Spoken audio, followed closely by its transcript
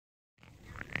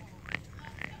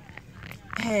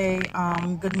Hey,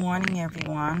 good morning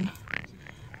everyone.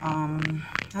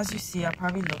 As you see, I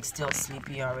probably look still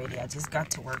sleepy already. I just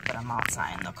got to work, but I'm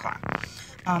outside in the car.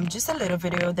 Just a little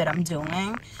video that I'm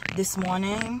doing this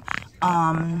morning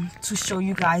to show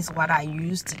you guys what I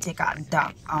use to take out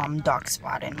dark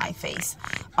spot in my face.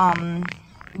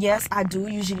 Yes, I do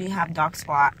usually have dark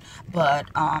spot, but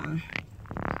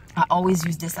I always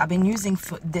use this. I've been using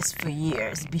this for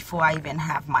years before I even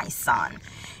have my son.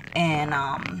 And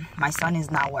my son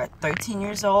is now, what, 13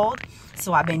 years old?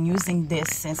 So I've been using this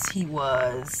since he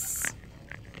was,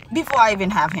 before I even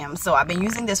have him. So I've been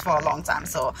using this for a long time.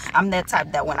 So I'm that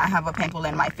type that when I have a pimple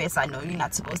in my face, I know you're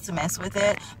not supposed to mess with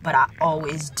it, but I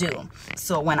always do.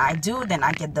 So when I do, then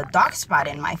I get the dark spot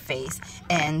in my face.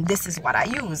 And this is what I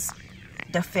use,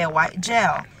 the Fair White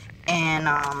Gel. And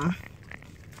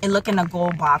it look in a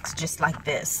gold box just like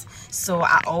this. So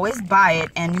I always buy it,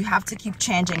 and you have to keep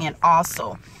changing it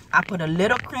also. I put a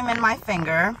little cream in my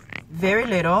finger, very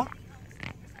little.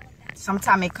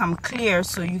 Sometimes it come clear,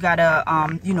 so you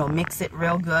gotta you know, mix it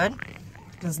real good,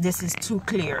 because this is too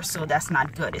clear, so that's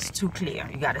not good. It's too clear.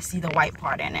 You gotta see the white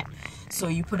part in it. So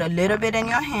you put a little bit in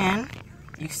your hand.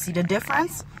 You see the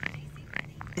difference?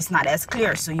 It's not as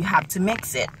clear, so you have to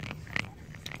mix it.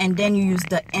 And then you use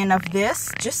the end of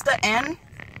this, just the end,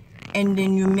 and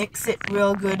then you mix it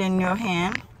real good in your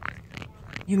hand.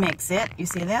 You mix it, you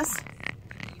see this?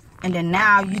 And then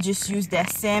now you just use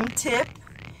that same tip.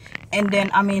 And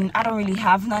then, I mean, I don't really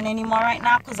have none anymore right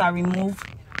now because I removed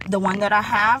the one that I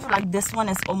have. Like, this one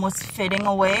is almost fading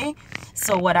away.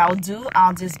 So what I'll do,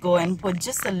 I'll just go and put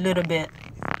just a little bit.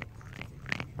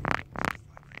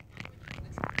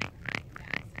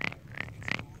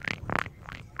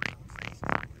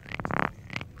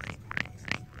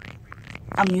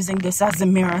 I'm using this as a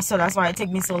mirror, so that's why it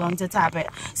takes me so long to tap it.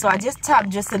 So I just tap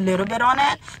just a little bit on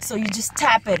it. So you just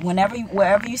tap it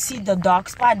wherever you see the dark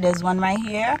spot. There's one right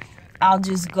here. I'll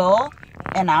just go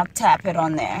and I'll tap it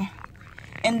on there.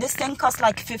 And this thing costs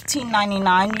like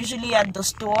 $15.99. Usually at the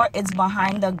store, it's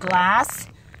behind the glass.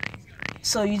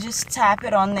 So you just tap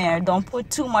it on there. Don't put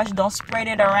too much. Don't spread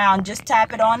it around. Just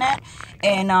tap it on it.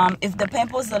 And if the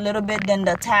pimple's a little bit, then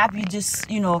the tap, you just,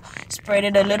 you know, spread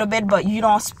it a little bit. But you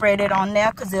don't spread it on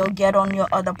there because it'll get on your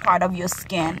other part of your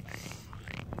skin.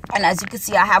 And as you can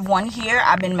see, I have one here.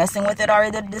 I've been messing with it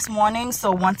already this morning.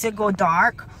 So once it go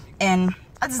dark, and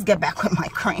I'll just get back with my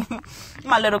cream.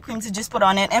 My little cream to just put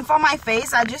on it. And for my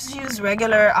face, I just use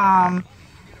regular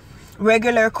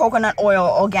coconut oil,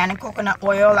 organic coconut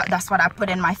oil. That's what I put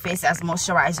in my face as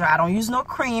moisturizer. I don't use no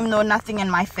cream, no nothing in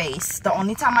my face. The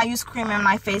only time I use cream in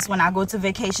my face when I go to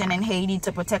vacation in Haiti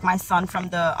to protect my son from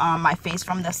the my face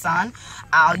from the sun,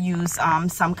 I'll use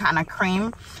some kind of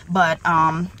cream. But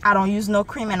I don't use no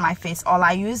cream in my face. All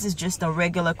I use is just a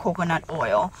regular coconut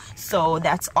oil. So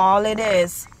that's all it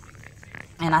is.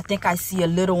 And I think I see a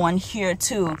little one here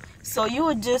too. So you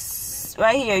would just,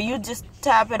 right here, you just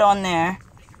tap it on there.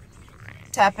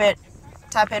 Tap it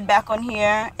back on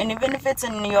here. And even if it's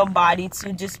in your body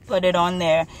too, just put it on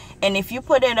there. And if you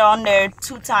put it on there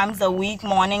 2 times a week,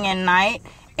 morning and night,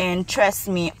 and trust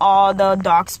me, all the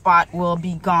dark spot will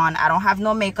be gone. I don't have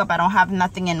no makeup. I don't have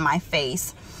nothing in my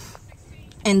face.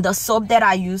 And the soap that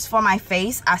I use for my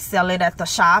face, I sell it at the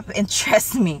shop. And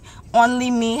trust me,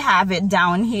 only me have it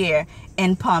down here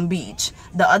in Palm Beach.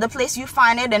 The other place you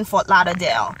find it in Fort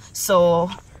Lauderdale. So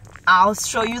I'll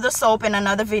show you the soap in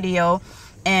another video.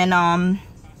 And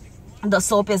the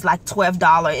soap is like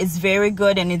 $12. It's very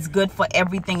good, and it's good for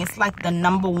everything. It's like the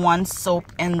 #1 soap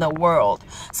in the world.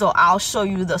 So I'll show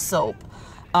you the soap.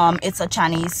 It's a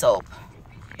Chinese soap.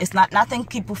 It's not nothing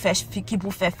qui peut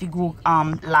faire figure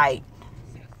light.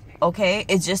 Okay,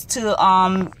 it's just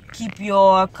to keep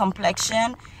your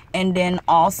complexion. And then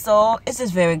also, it's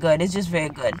just very good. It's just very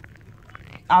good.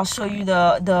 I'll show you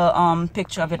the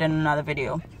picture of it in another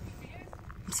video.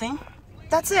 See?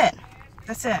 That's it.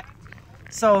 That's it.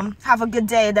 So have a good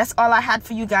day. That's all I had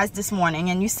for you guys this morning.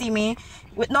 And you see me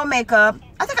with no makeup.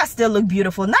 I think I still look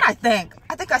beautiful. Not I think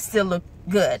I still look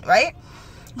good, right?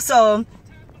 So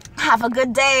have a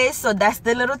good day. So that's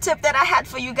the little tip that I had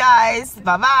for you guys.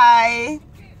 Bye-bye.